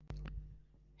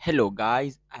Hello,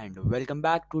 guys, and welcome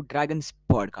back to Dragon's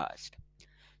podcast.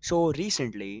 So,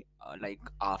 recently,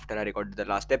 after I recorded the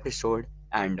last episode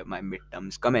and my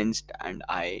midterms commenced, and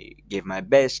I gave my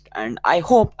best, and I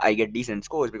hope I get decent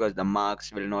scores because the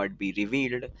marks will not be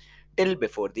revealed till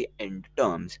before the end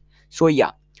terms. So,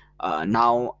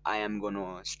 now I am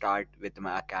gonna start with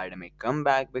my academic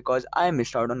comeback because I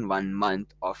missed out on 1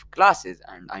 month of classes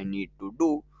and I need to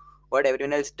do what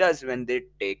everyone else does when they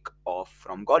take off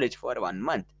from college for 1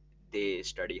 month. They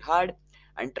study hard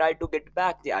and try to get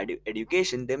back the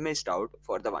education they missed out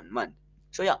for the 1 month.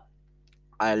 So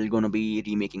I'll gonna be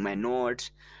remaking my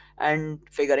notes and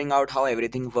figuring out how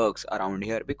everything works around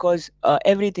here because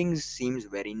everything seems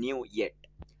very new yet.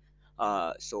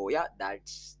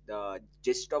 That's the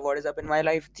gist of what is up in my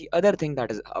life. The other thing that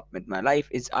is up with my life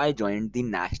is I joined the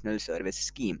National Service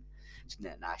Scheme. So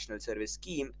the National Service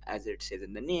Scheme, as it says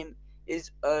in the name,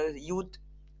 is a youth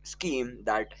scheme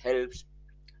that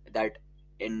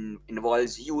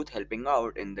involves youth helping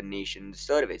out in the nation's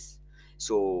service.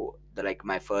 So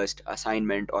my first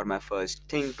assignment or my first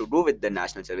thing to do with the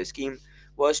National Service Scheme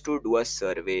was to do a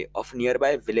survey of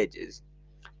nearby villages,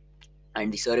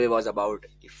 and the survey was about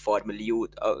formal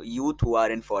youth who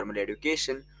are in formal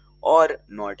education or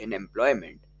not in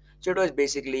employment. So it was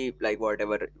basically like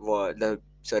whatever were the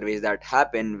surveys that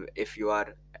happen if you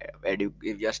are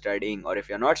if you're studying or if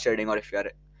you're not studying, or if you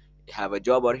are have a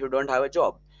job or if you don't have a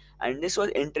job. And this was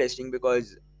interesting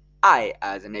because I,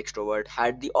 as an extrovert,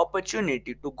 had the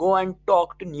opportunity to go and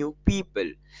talk to new people,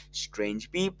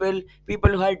 strange people,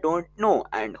 people who I don't know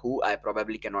and who I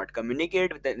probably cannot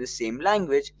communicate with in the same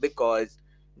language because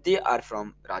they are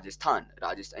from Rajasthan.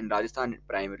 In Rajasthan,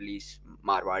 primarily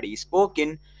Marwadi is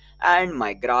spoken, and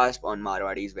my grasp on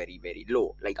Marwadi is very, very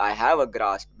low. Like, I have a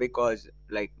grasp because,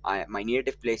 my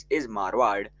native place is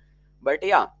Marwad, but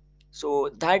so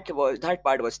that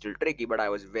part was still tricky, but I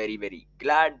was very, very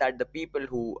glad that the people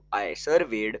who I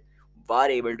surveyed were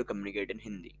able to communicate in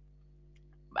Hindi.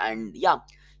 And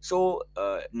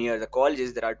near the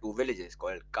colleges there are two villages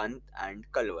called Kant and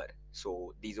Kalwar.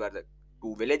 So these were the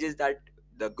two villages that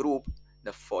the group,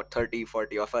 the 40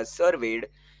 of us surveyed,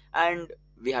 and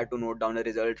we had to note down the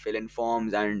result, fill in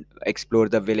forms, and explore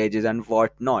the villages and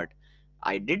whatnot.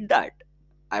 I did that.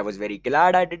 I was very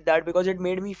glad I did that because it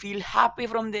made me feel happy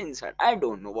from the inside. I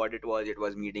don't know what it was. It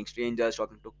was meeting strangers,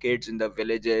 talking to kids in the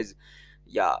villages,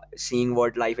 seeing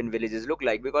what life in villages look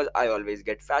like, because I always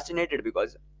get fascinated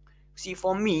because, see,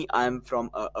 for me, I'm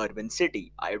from a urban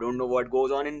city. I don't know what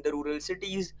goes on in the rural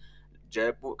cities.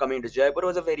 Jaipur, coming to Jaipur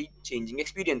was a very changing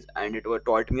experience, and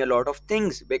taught me a lot of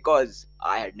things because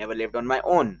I had never lived on my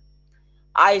own.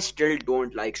 I still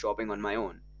don't like shopping on my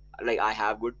own. Like, I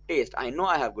have good taste. I know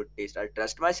I have good taste. I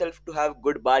trust myself to have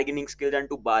good bargaining skills and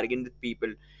to bargain with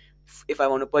people if I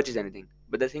want to purchase anything.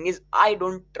 But the thing is, I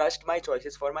don't trust my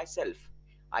choices for myself.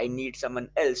 I need someone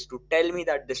else to tell me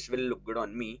that this will look good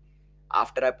on me.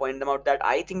 After I point them out that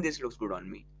I think this looks good on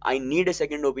me, I need a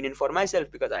second opinion for myself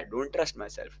because I don't trust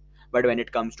myself. But when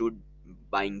it comes to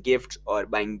buying gifts or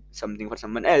buying something for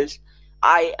someone else,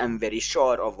 I am very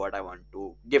sure of what I want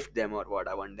to gift them or what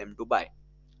I want them to buy.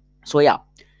 So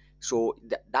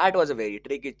that was a very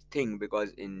tricky thing because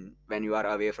in when you are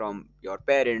away from your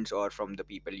parents or from the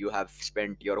people you have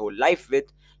spent your whole life with,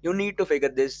 you need to figure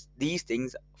these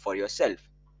things for yourself,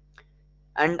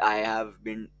 and I have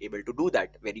been able to do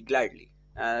that very gladly.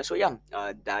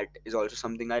 That is also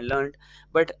something I learned.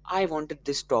 But I wanted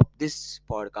this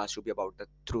podcast to be about the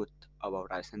truth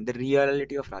about us and the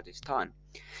reality of Rajasthan.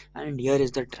 And here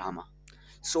is the drama.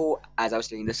 So, as I was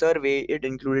taking the survey, it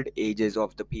included ages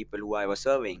of the people who I was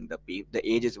surveying. The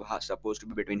ages were supposed to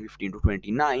be between 15 to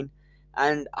 29,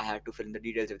 and I had to fill in the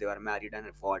details if they were married and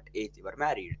at what age they were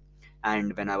married.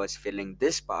 And when I was filling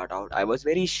this part out, I was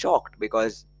very shocked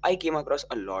because I came across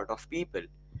a lot of people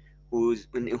who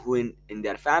in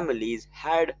their families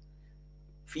had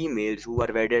females who were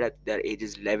wedded at their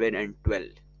ages 11 and 12,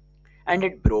 and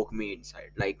it broke me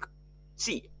inside. Like,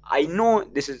 see, I know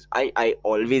this is I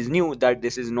always knew that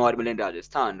this is normal in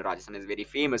Rajasthan is very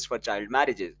famous for child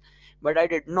marriages, but I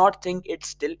did not think it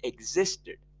still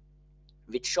existed,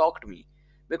 which shocked me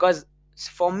because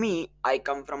for me, I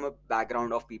come from a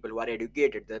background of people who are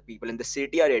educated. The people in the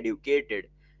city are educated.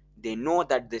 They know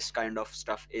that this kind of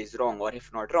stuff is wrong, or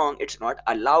if not wrong, it's not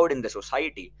allowed in the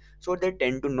society, so they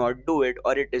tend to not do it,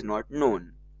 or it is not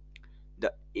known.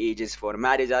 The ages for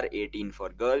marriage are 18 for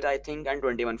girls, I think, and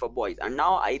 21 for boys. And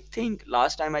now I think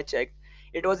last time I checked,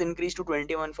 it was increased to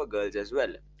 21 for girls as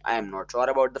well. I am not sure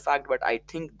about the fact, but I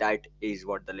think that is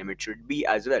what the limit should be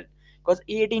as well. Because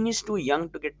 18 is too young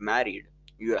to get married.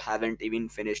 You haven't even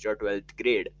finished your 12th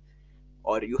grade,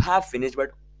 or you have finished,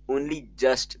 but only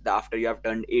just after you have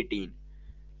turned 18.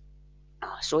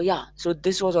 So yeah, so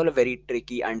this was all a very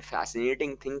tricky and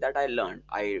fascinating thing that I learned.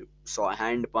 I saw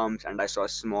hand pumps and I saw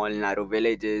small narrow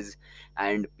villages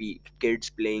and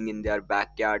kids playing in their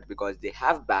backyard because they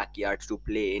have backyards to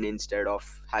play in instead of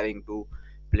having to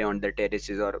play on the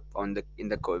terraces or on the in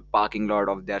the parking lot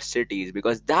of their cities,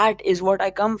 because that is what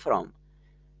I come from.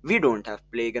 We don't have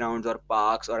playgrounds or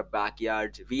parks or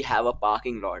backyards. We have a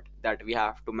parking lot that we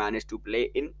have to manage to play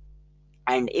in.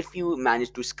 And if you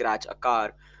manage to scratch a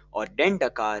car or dent a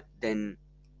car, then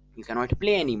you cannot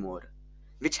play anymore,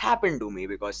 which happened to me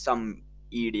because some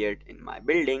idiot in my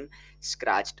building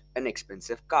scratched an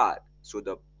expensive car. So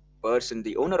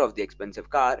the owner of the expensive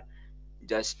car,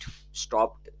 just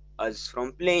stopped us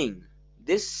from playing.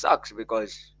 This sucks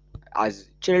because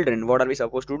as children, what are we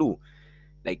supposed to do?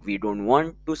 Like, we don't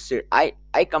want to sit. I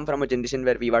come from a generation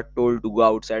where we were told to go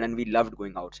outside and we loved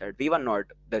going outside. We were not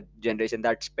the generation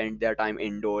that spent their time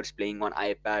indoors playing on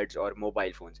iPads or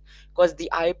mobile phones, because the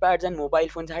iPads and mobile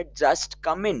phones had just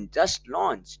come in, just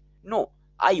launched. No,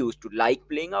 I used to like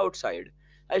playing outside.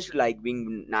 I used to like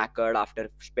being knackered after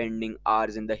spending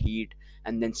hours in the heat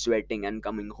and then sweating and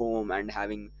coming home and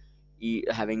having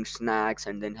snacks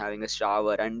and then having a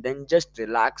shower and then just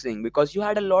relaxing, because you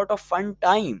had a lot of fun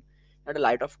time. Had a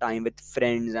lot of time with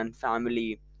friends and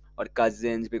family or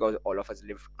cousins, because all of us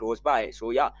lived close by. So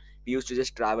yeah, we used to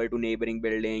just travel to neighboring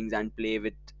buildings and play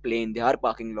in their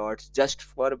parking lots just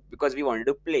for because we wanted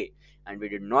to play, and we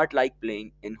did not like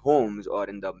playing in homes or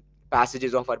in the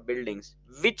passages of our buildings,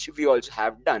 which we also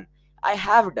have done. I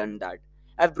have done that.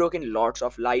 I've broken lots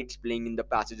of lights playing in the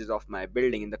passages of my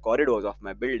building, in the corridors of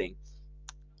my building.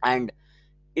 And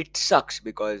it sucks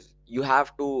because you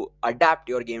have to adapt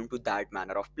your game to that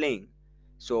manner of playing.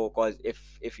 So cause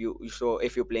if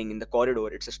you're playing in the corridor,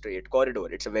 it's a straight corridor,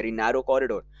 it's a very narrow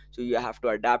corridor. So you have to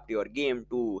adapt your game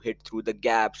to hit through the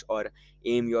gaps or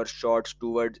aim your shots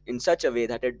towards in such a way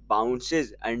that it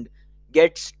bounces and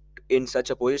gets in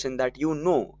such a position that you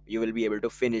will be able to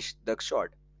finish the shot.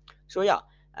 So yeah,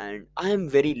 and I am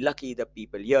very lucky the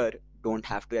people here don't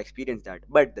have to experience that.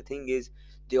 But the thing is,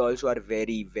 they also are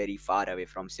very, very far away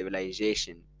from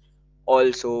civilization.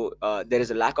 Also, there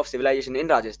is a lack of civilization in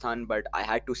Rajasthan, but I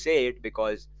had to say it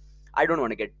because I don't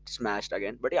want to get smashed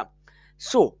again. But yeah,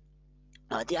 so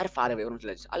they are far away from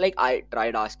civilization. Like, I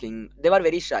tried asking, they were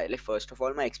very shy. Like, first of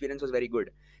all, my experience was very good.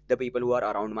 The people who are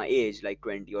around my age, like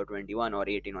 20 or 21 or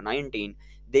 18 or 19,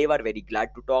 they were very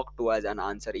glad to talk to us and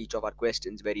answer each of our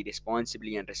questions very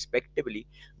responsibly and respectably.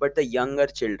 But the younger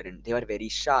children, they were very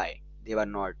shy. They were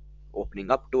not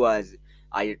opening up to us.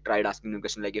 I tried asking them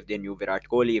questions like if they knew Virat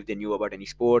Kohli, if they knew about any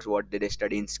sports, what did they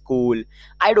study in school.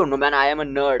 I don't know, man. I am a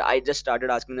nerd. I just started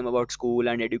asking them about school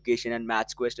and education and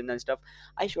maths questions and stuff.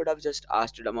 I should have just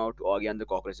asked them about Augie and the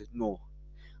cockroaches. No,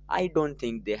 I don't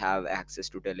think they have access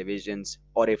to televisions,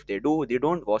 or if they do, they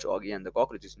don't watch Augie and the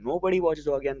cockroaches. Nobody watches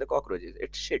Augie and the cockroaches.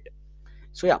 It's shit.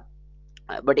 So yeah,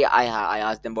 but yeah, I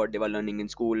asked them what they were learning in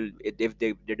school. If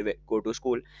they did go to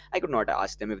school, I could not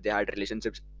ask them if they had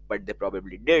relationships, but they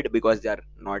probably did because they are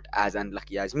not as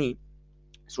unlucky as me.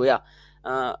 So yeah,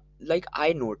 like,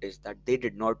 I noticed that they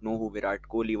did not know who Virat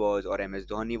Kohli was or MS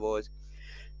Dhoni was.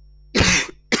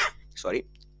 Sorry,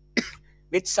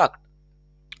 which sucked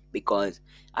because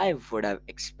I would have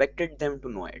expected them to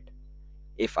know it.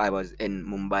 If I was in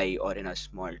Mumbai or in a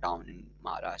small town in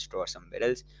Maharashtra or somewhere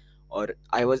else, or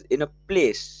I was in a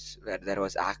place where there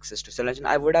was access to television,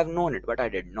 I would have known it, but I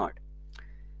did not.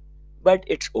 But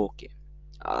it's okay.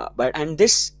 And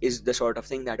this is the sort of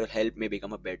thing that will help me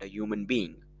become a better human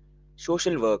being.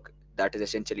 Social work that is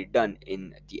essentially done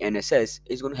in the NSS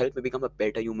is going to help me become a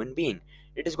better human being.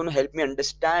 It is going to help me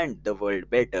understand the world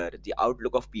better, the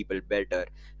outlook of people better,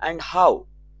 and how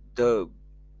the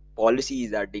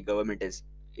policies that the government is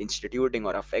instituting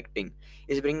or affecting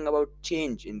is bringing about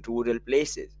change in rural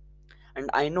places. And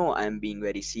I know I am being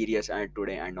very serious and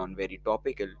today and on very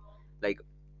topical. Like,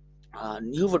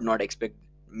 you would not expect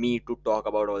me to talk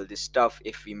about all this stuff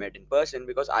if we met in person,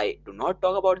 because I do not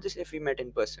talk about this if we met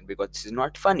in person, because this is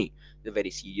not funny. It's a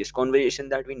very serious conversation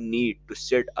that we need to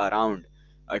sit around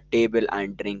a table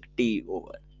and drink tea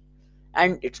over.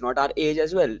 And it's not our age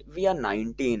as well. We are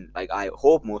 19. Like, I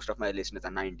hope most of my listeners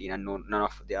are 19 and no, none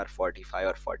of they are 45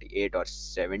 or 48 or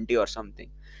 70 or something.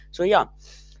 So yeah,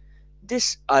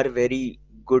 these are very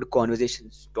good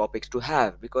conversations topics to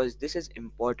have, because this is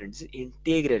important, this is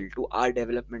integral to our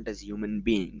development as human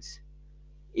beings.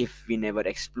 If we never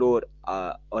explore,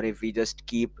 or if we just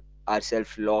keep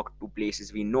ourselves locked to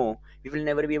places we know, we will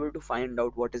never be able to find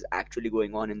out what is actually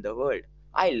going on in the world.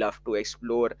 I loved to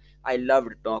explore. I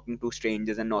loved talking to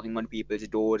strangers and knocking on people's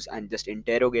doors and just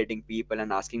interrogating people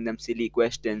and asking them silly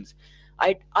questions.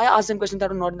 I asked them questions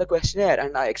that were not in the questionnaire,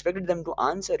 and I expected them to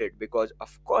answer it because,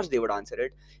 of course, they would answer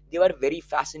it. They were very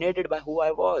fascinated by who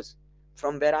I was,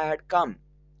 from where I had come,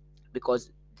 because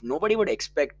nobody would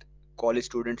expect college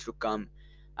students to come,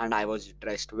 and I was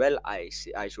dressed well. I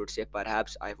should say,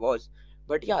 perhaps I was,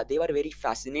 but yeah, they were very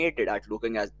fascinated at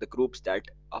looking at the groups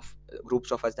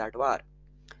of us that were,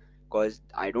 because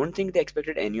I don't think they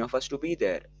expected any of us to be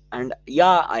there. And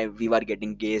yeah, we were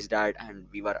getting gazed at and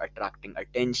we were attracting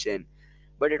attention,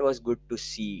 but it was good to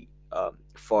see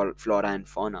for flora and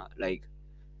fauna, like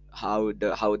how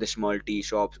the small tea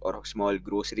shops or small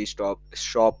grocery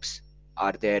shops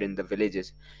are there in the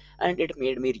villages. And it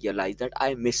made me realize that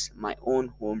I miss my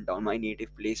own hometown, my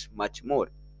native place, much more.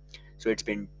 So it's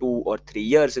been 2 or 3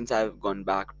 years since I've gone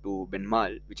back to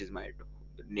Binmal, which is my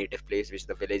native place, which is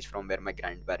the village from where my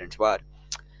grandparents were.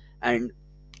 And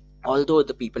although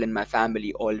the people in my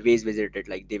family always visited,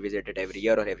 like they visited every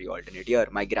year or every alternate year,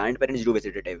 my grandparents do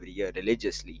visit it every year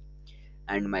religiously.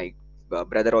 And my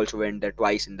brother also went there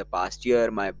twice in the past year.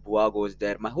 My bua goes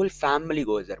there, my whole family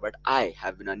goes there, but I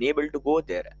have been unable to go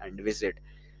there and visit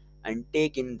and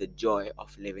take in the joy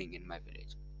of living in my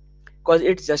village, because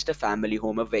it's just a family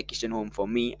home, a vacation home for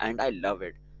me, and I love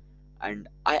it. And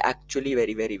I actually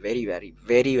very very very very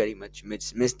very very much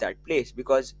miss that place,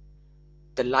 because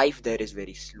the life there is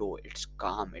very slow, it's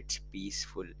calm, it's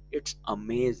peaceful, it's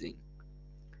amazing.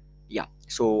 Yeah,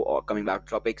 so coming back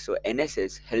to topic, so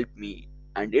NSS helped me,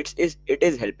 and it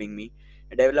is helping me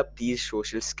develop these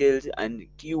social skills and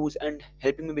cues and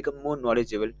helping me become more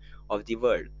knowledgeable of the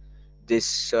world. This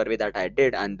survey that I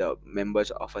did and the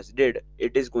members of us did,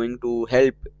 it is going to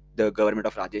help the government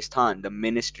of Rajasthan, the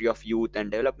Ministry of Youth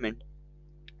and Development,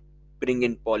 bring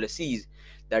in policies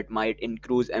that might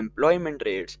increase employment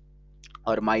rates,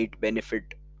 or might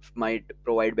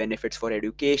provide benefits for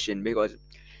education, because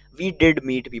we did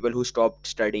meet people who stopped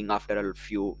studying after a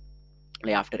few,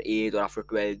 like after 8 or after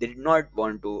 12. They did not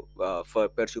want to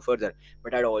pursue further.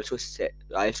 But I also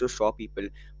saw people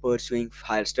pursuing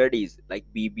higher studies like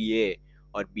BBA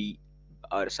or B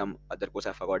or some other course,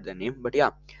 I forgot the name, but yeah.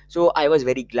 So I was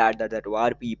very glad that there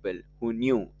were people who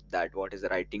knew that what is the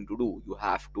right thing to do. You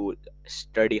have to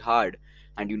study hard,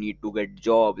 and you need to get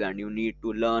jobs, and you need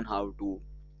to learn how to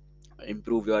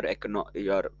improve your,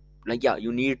 like, yeah,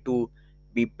 you need to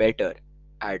be better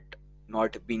at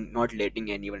not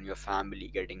letting anyone in your family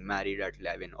getting married at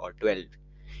 11 or 12.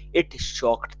 It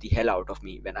shocked the hell out of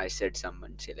me when I said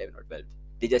someone say 11 or 12.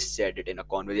 They just said it in a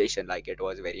conversation like it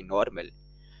was very normal,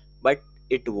 but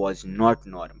it was not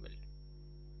normal.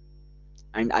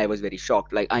 And I was very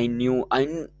shocked. Like, I know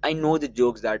the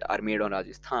jokes that are made on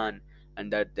Rajasthan,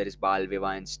 and that there is bal viva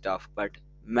and stuff, but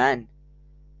man,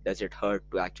 does it hurt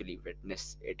to actually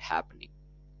witness it happening.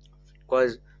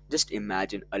 Because just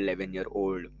imagine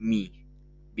 11-year-old me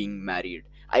being married.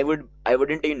 I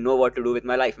wouldn't even know what to do with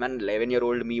my life, man.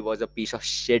 11-year-old me was a piece of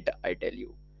shit, I tell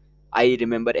you. I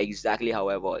remember exactly how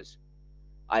I was.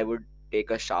 I would take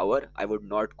a shower. I would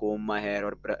not comb my hair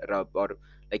or rub or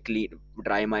like clean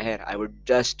dry my hair. I would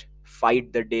just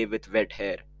fight the day with wet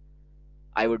hair.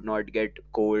 I would not get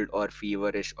cold or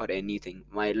feverish or anything.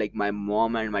 My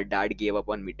mom and my dad gave up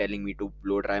on me, telling me to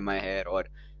blow dry my hair or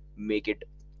make it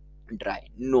dry.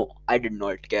 No, I did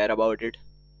not care about it.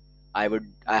 I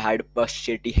had a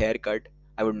shitty haircut.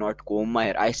 I would not comb my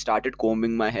hair. I started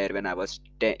combing my hair when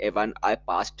when I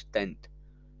passed 10th.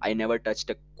 I never touched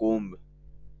a comb.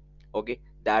 Okay,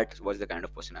 that was the kind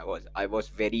of person I was. I was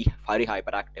very very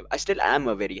hyperactive. I still am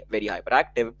a very very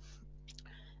hyperactive,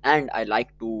 and I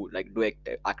like to like do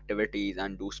activities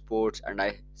and do sports, and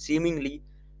I seemingly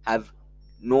have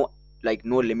no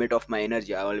no limit of my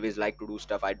energy. I always like to do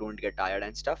stuff. I don't get tired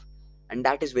and stuff, and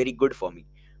that is very good for me.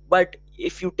 But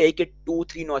if you take it 2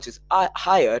 3 notches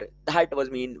higher, that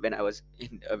was me when I was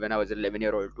when I was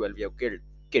 11-year-old 12-year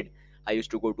kid. I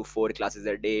used to go to 4 classes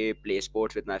a day, play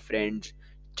sports with my friends,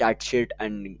 chat shit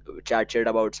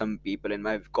about some people in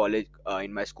my college,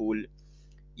 in my school.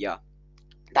 Yeah,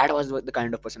 that was the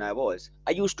kind of person I was.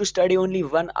 I used to study only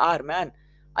 1 hour, man.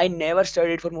 I never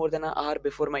studied for more than an hour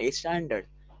before my age standard.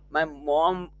 My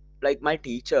mom, like my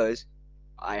teachers,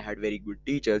 I had very good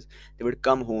teachers. They would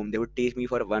come home, they would teach me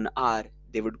for 1 hour,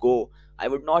 they would go. I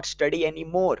would not study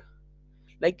anymore.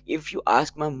 Like, if you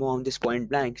ask my mom this point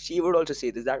blank, she would also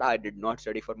say this, that I did not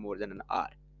study for more than an hour.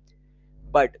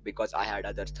 But because I had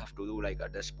other stuff to do, like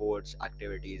other sports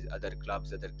activities, other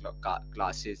clubs, other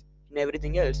classes, and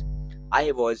everything else,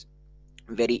 I was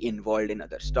very involved in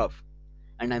other stuff.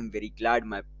 And I'm very glad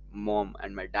my mom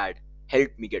and my dad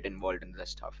helped me get involved in this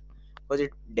stuff. because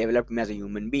it developed me as a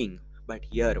human being. But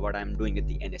here, what I'm doing with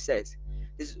the NSS,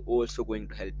 this is also going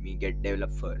to help me get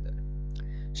developed further.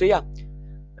 So yeah,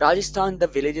 Rajasthan, the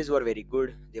villages were very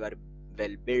good. They were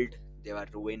well built. They were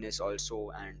ruinous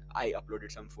also, and I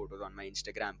uploaded some photos on my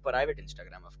Instagram, private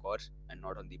Instagram, of course, and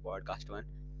not on the podcast one.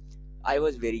 I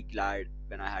was very glad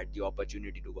when I had the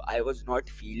opportunity to go. I was not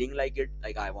feeling like it,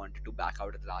 like I wanted to back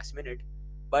out at the last minute,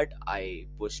 but I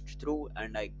pushed through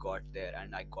and I got there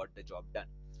and I got the job done.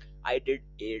 I did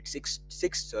six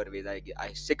surveys.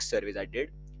 I six surveys I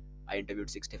did. I interviewed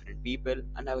six different people,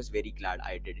 and I was very glad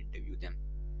I did interview them.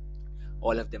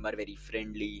 All of them are very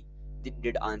friendly. They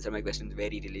did answer my questions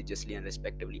very religiously and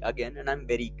respectfully again, and I'm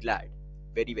very glad,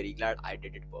 very glad I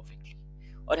did it perfectly,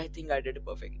 or I think I did it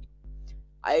perfectly.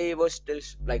 I was still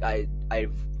like I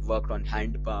worked on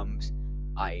hand pumps.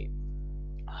 I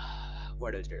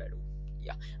what else did I do?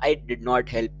 Yeah, I did not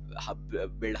help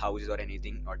build houses or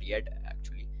anything, not yet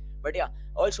actually. But yeah,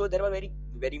 also there were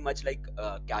very much like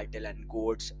cattle and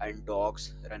goats and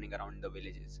dogs running around in the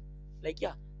villages. Like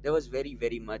yeah, there was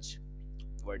very much,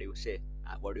 what do you say?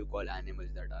 What do you call animals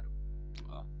that are?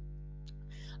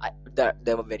 Uh,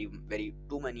 there were very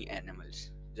too many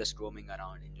animals just roaming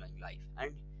around enjoying life,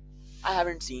 and I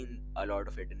haven't seen a lot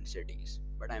of it in cities.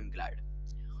 But I'm glad.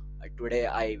 Today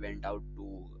I went out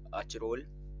to Achrol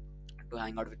to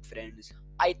hang out with friends.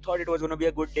 I thought it was going to be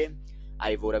a good day.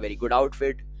 I wore a very good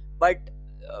outfit, but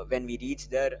when we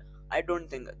reached there, I don't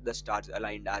think the stars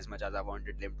aligned as much as I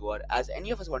wanted them to, or as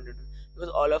any of us wanted to, because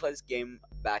all of us came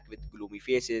back with gloomy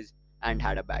faces and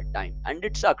had a bad time, and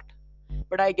it sucked.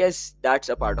 But I guess that's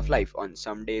a part of life. On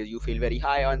some days you feel very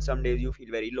high, on some days you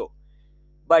feel very low.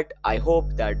 But I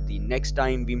hope that the next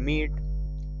time we meet,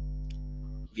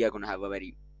 we are going to have a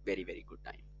very good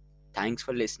time. Thanks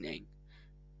for listening.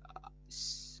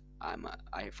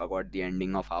 I forgot the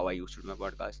ending of how I used to do my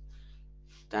podcast.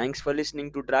 Thanks for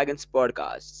listening to Dragon's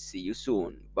podcast. See you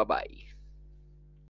soon. Bye bye.